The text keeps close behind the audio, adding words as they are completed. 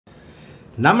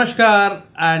Namaskar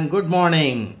and good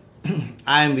morning.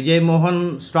 I am Vijay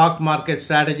Mohan, stock market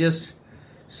strategist,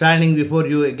 standing before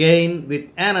you again with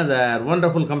another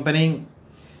wonderful company,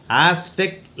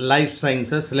 Astec Life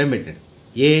Sciences Limited.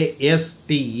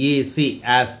 ASTEC,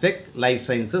 Astec Life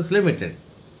Sciences Limited.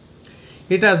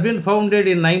 It has been founded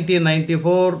in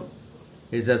 1994.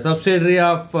 It's a subsidiary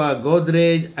of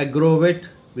Godrej Agrovet,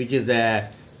 which is a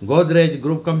Godrej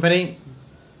group company.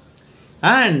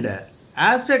 And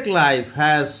Astec Life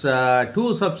has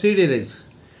two subsidiaries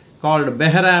called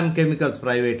Behram Chemicals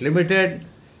Private Limited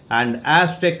and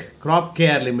Astec Crop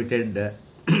Care Limited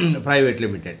Private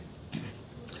Limited.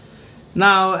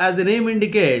 Now, as the name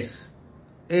indicates,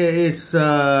 it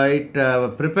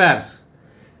prepares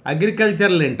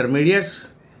agricultural intermediates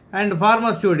and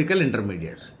pharmaceutical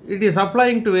intermediates. It is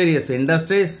supplying to various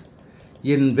industries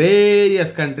in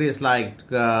various countries like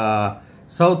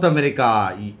South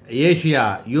America,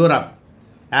 Asia, Europe,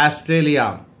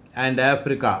 Australia and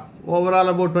Africa, overall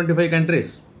about 25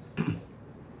 countries.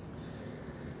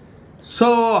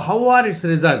 So, how are its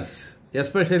results,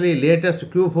 especially latest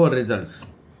Q4 results?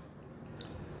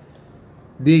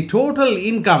 The total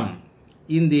income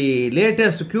in the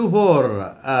latest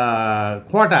Q4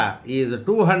 quarter is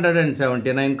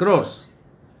 279 crores.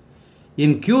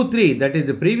 In Q3, that is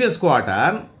the previous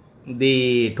quarter,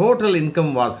 the total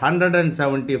income was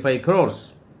 175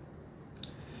 crores.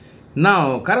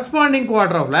 Now, corresponding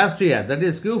quarter of last year, that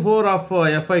is Q4 of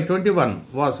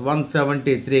FY21, was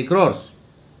 173 crores.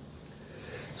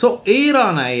 So, year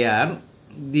on year,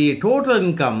 the total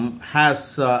income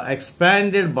has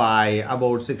expanded by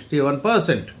about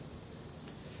 61%.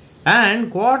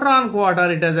 And quarter on quarter,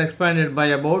 it has expanded by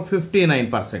about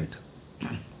 59%.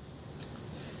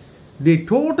 The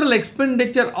total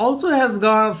expenditure also has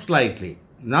gone up slightly.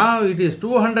 Now, it is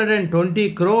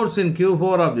 220 crores in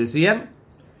Q4 of this year,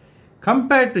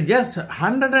 compared to just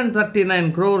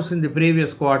 139 crores in the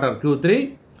previous quarter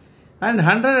Q3 and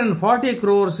 140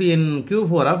 crores in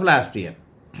Q4 of last year.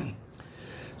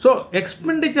 So,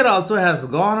 expenditure also has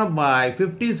gone up by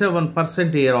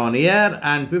 57% year on year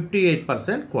and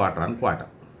 58% quarter on quarter.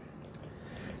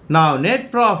 Now,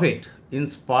 net profit, in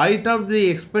spite of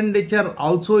the expenditure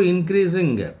also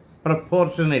increasing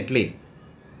proportionately,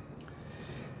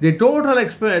 the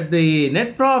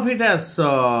net profit has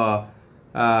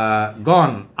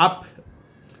gone up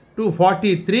to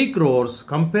 43 crores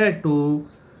compared to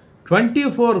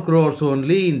 24 crores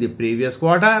only in the previous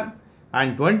quarter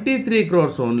and 23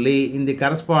 crores only in the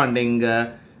corresponding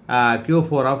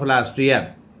Q4 of last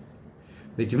year,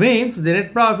 which means the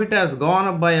net profit has gone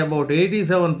up by about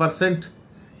 87%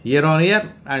 year on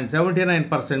year and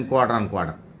 79% quarter on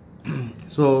quarter.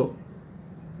 So,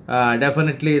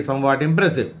 definitely somewhat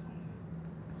impressive.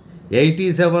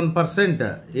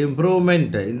 87%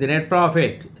 improvement in the net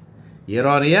profit year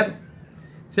on year,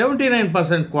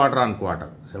 79% quarter on quarter.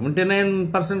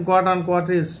 79% quarter on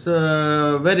quarter is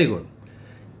very good.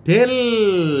 Till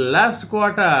last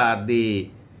quarter,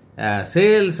 the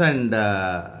sales and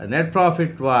net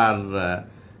profit were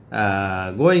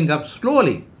going up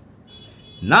slowly.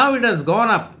 Now it has gone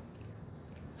up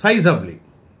sizably.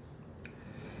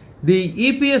 The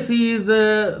EPS is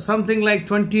something like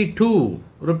 22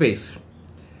 rupees.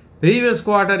 Previous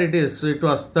quarter it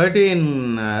was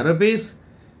 13 rupees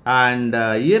and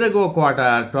year ago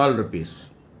quarter 12 rupees.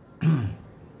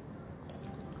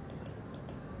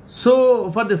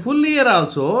 So for the full year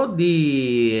also,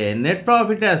 the net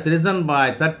profit has risen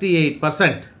by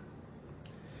 38%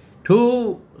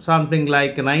 to something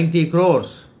like 90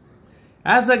 crores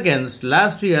as against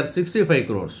last year 65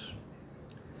 crores.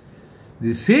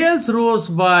 The sales rose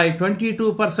by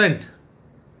 22%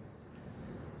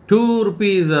 to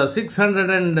rupees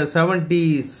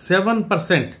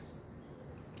 677%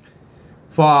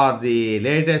 for the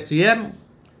latest year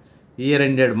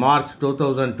ended March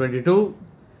 2022,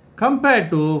 compared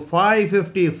to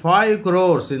 555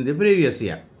 crores in the previous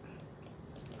year.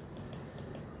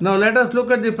 Now let us look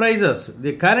at the prices.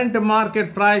 The current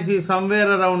market price is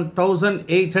somewhere around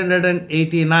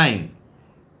 1889.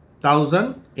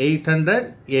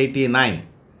 1889.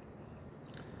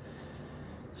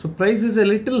 So price is a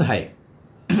little high.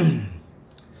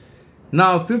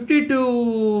 Now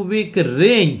 52-week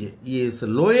range is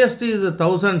lowest is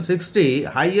 1060,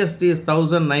 highest is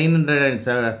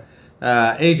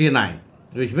 1989,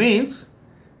 which means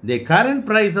the current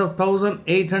price of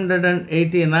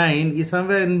 1889 is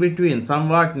somewhere in between,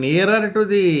 somewhat nearer to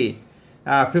the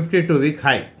 52-week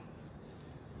high.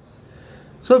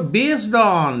 So based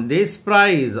on this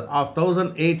price of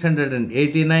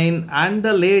 1889 and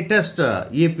the latest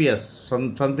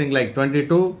EPS, something like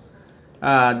 22,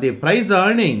 the price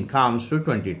earning comes to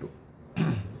 22.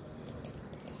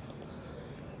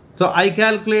 So I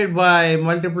calculate by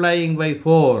multiplying by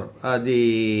 4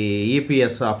 the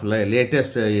EPS of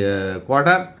latest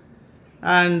quarter,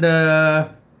 and I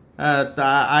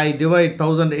divide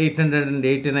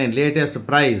 1889 latest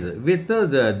price with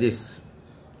this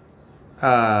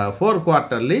 4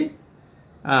 quarterly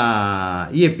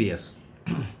EPS.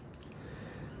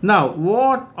 Now,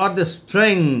 what are the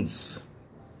strengths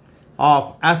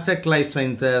of Astec Life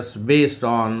Sciences based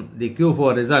on the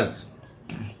Q4 results?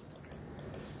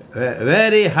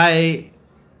 Very high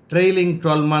trailing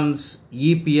 12 months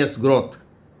EPS growth.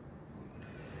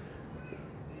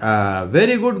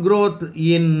 Very good growth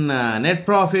in net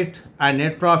profit and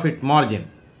net profit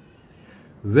margin.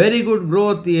 Very good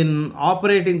growth in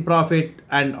operating profit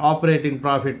and operating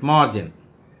profit margin.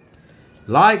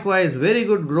 Likewise, very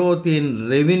good growth in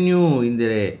revenue in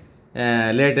the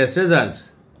latest results.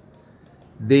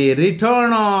 The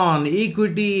return on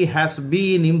equity has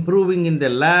been improving in the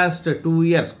last 2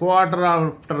 years, quarter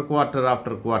after quarter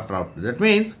after quarter after. That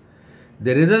means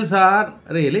the results are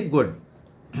really good.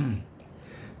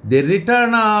 The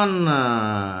return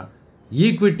on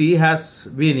equity has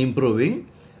been improving.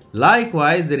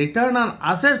 Likewise, the return on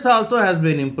assets also has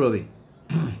been improving.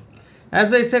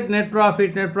 As I said, net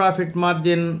profit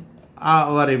margin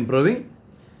are improving,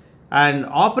 and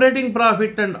operating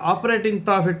profit and operating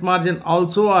profit margin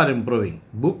also are improving.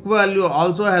 Book value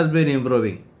also has been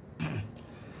improving.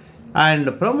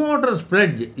 And promoter's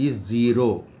pledge is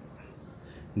 0.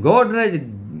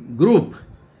 Godrej Group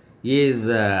is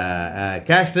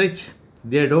cash rich.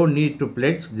 They don't need to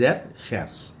pledge their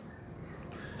shares.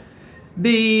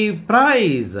 The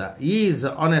price is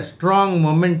on a strong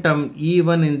momentum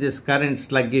even in this current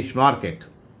sluggish market.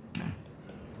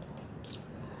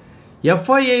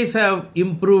 FIIs have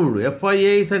improved.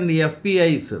 FIIs and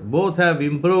FPIs both have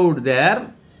improved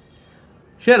their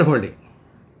shareholding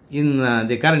in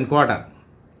the current quarter.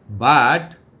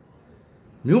 But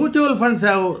mutual funds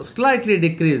have slightly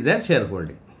decreased their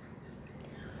shareholding.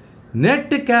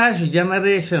 Net cash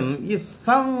generation is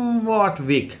somewhat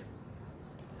weak.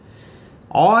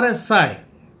 RSI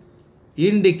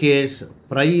indicates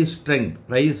price strength,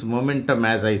 price momentum,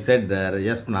 as I said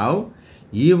just now.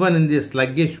 Even in this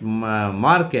sluggish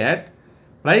market,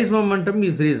 price momentum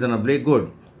is reasonably good.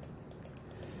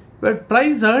 But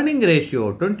price earning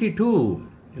ratio 22,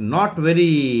 not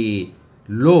very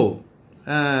low.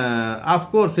 Of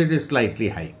course, it is slightly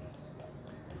high.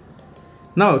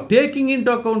 Now, taking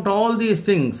into account all these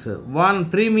things, one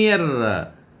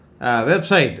premier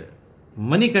website,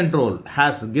 Money Control,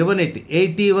 has given it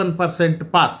 81%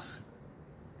 pass.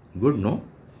 Good, no?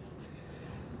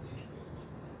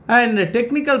 And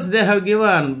technicals they have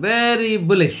given very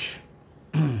bullish.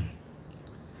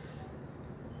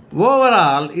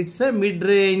 Overall, it's a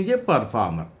mid-range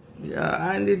performer,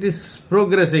 and it is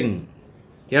progressing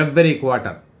every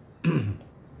quarter.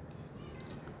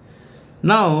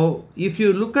 Now, if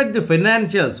you look at the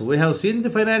financials, we have seen the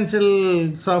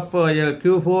financials of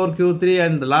Q4, Q3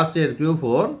 and last year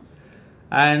Q4.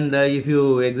 And if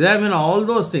you examine all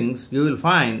those things, you will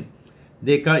find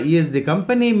is the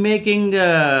company making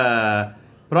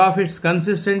profits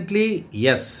consistently?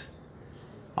 Yes.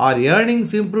 Are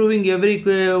earnings improving every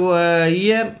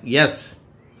year? Yes.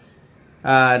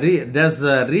 Does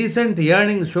recent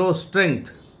earnings show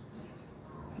strength?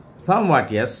 Somewhat,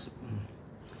 yes.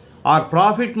 Are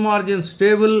profit margins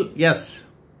stable? Yes.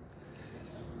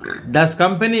 Does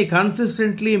company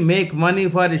consistently make money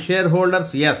for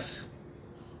shareholders? Yes.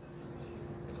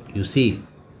 You see,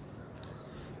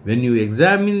 when you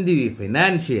examine the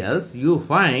financials, you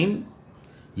find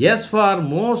yes for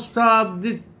most of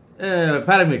the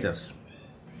parameters.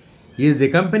 Is the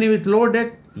company with low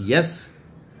debt? Yes.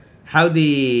 Have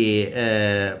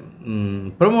the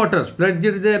promoters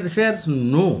pledged their shares?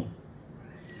 No.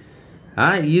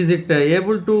 Is it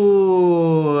able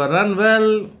to run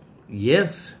well?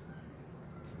 Yes.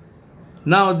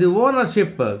 Now the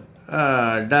ownership, the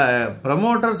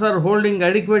promoters are holding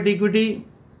adequate equity?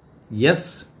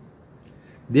 Yes.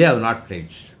 They have not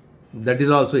pledged. That is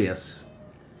also yes.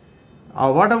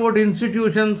 What about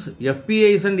institutions?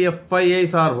 FPIs and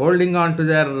FIIs are holding on to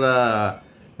their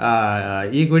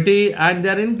equity, and they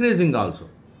are increasing also.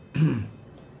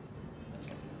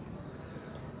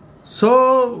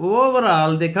 So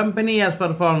overall, the company has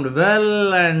performed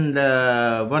well, and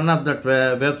one of the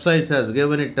websites has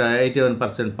given it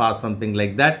 81% pass, something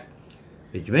like that,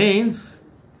 which means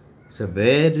it's a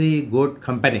very good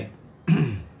company.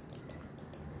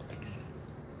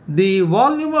 The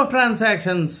volume of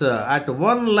transactions at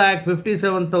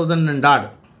 1,57,000 and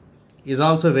odd is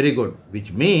also very good,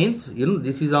 which means,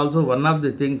 this is also one of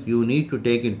the things you need to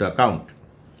take into account.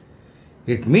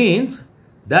 It means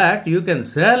that you can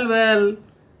sell well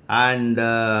and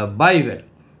buy well.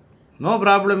 No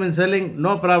problem in selling,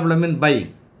 no problem in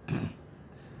buying.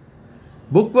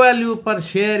 Book value per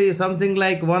share is something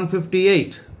like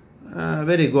 158.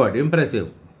 Very good,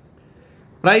 impressive.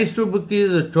 Price to book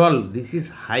is 12. This is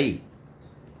high.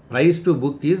 Price to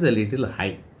book is a little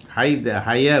high.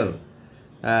 Higher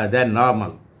than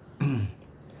normal.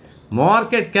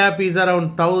 Market cap is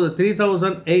around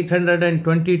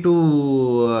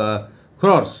 3,822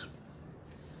 crores.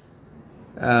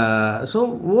 So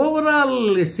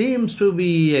overall, it seems to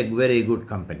be a very good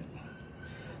company.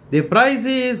 The price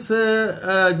is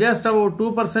just about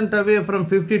 2% away from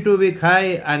 52-week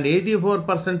high and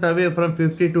 84% away from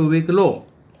 52-week low.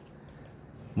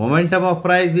 Momentum of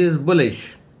price is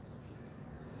bullish.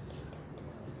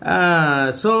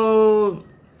 So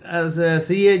as a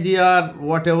CAGR,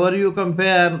 whatever you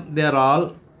compare, they are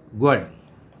all good.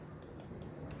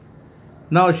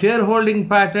 Now shareholding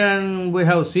pattern we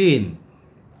have seen.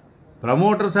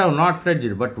 Promoters have not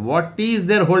pledged, but what is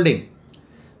their holding?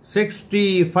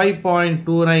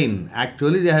 65.29.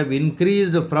 Actually, they have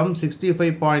increased from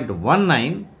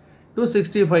 65.19 to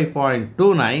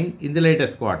 65.29 in the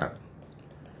latest quarter.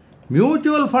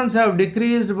 Mutual funds have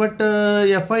decreased, but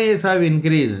FIAs have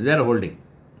increased their holding.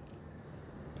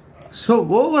 So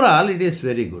overall, it is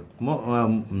very good.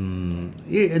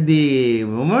 The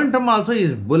momentum also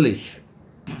is bullish.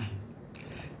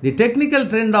 The technical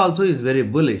trend also is very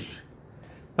bullish.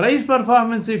 Price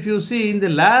performance, if you see, in the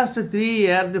last 3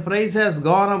 years, the price has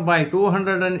gone up by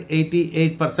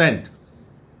 288%.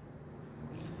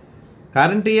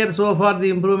 Current year, so far, the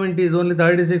improvement is only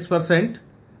 36%.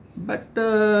 But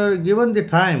given the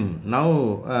time,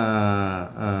 now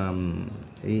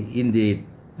in the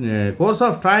course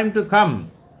of time to come,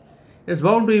 it's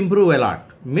bound to improve a lot.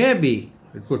 Maybe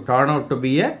it could turn out to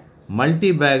be a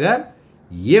multi-bagger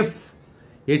if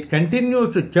it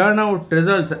continues to churn out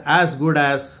results as good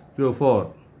as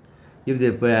Q4. If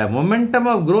the momentum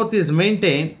of growth is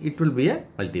maintained, it will be a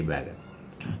multi-bagger.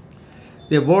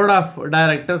 The board of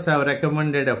directors have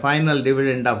recommended a final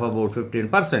dividend of about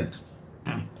 15%.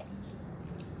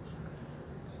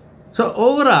 So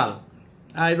overall,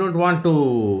 I don't want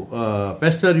to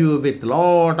pester you with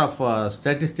lot of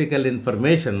statistical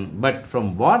information, but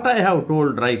from what I have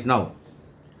told right now,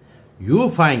 you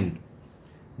find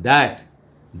that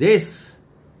this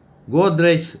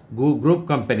Godrej Group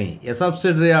company, a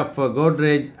subsidiary of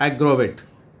Godrej Agrovet,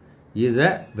 is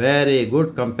a very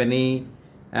good company,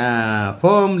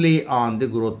 firmly on the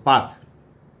growth path.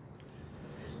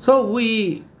 So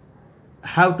we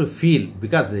have to feel,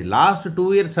 because the last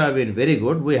 2 years have been very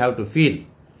good, we have to feel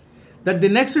that the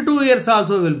next 2 years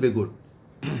also will be good.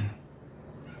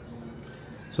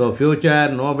 So future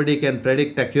nobody can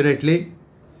predict accurately,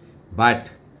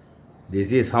 but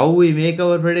this is how we make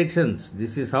our predictions.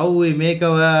 This is how we make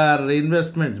our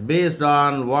investments based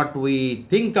on what we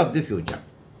think of the future.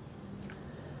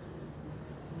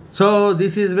 So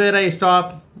this is where I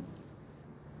stop.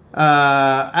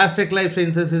 Astec Life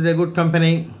Sciences is a good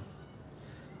company.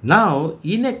 Now,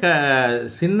 in a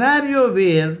scenario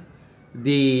where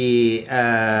the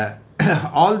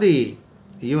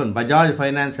even Bajaj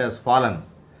Finance has fallen,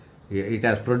 it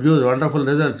has produced wonderful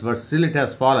results, but still it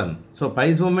has fallen. So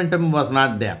price momentum was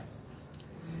not there.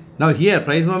 Now here,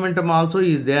 price momentum also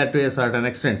is there to a certain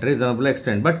extent, reasonable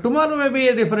extent. But tomorrow may be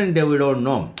a different day, we don't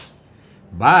know.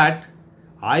 But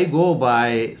I go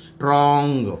by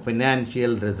strong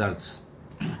financial results.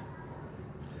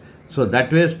 So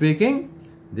that way speaking,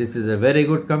 this is a very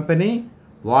good company.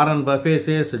 Warren Buffett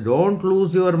says, don't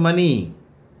lose your money.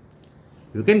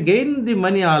 You can gain the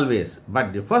money always,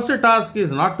 but the first task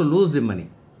is not to lose the money.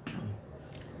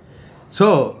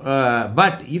 So,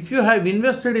 but if you have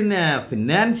invested in a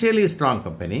financially strong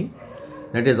company,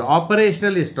 that is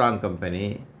operationally strong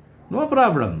company, no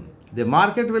problem. The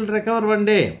market will recover one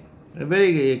day,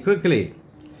 very quickly.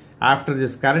 After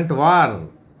this current war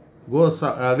goes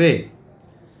away,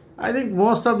 I think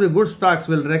most of the good stocks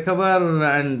will recover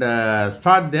and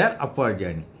start their upward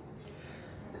journey.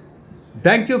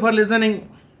 Thank you for listening.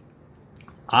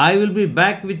 I will be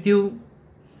back with you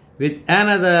with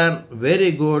another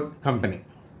very good company,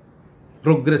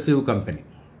 progressive company.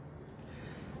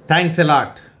 Thanks a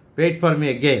lot. Wait for me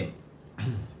again.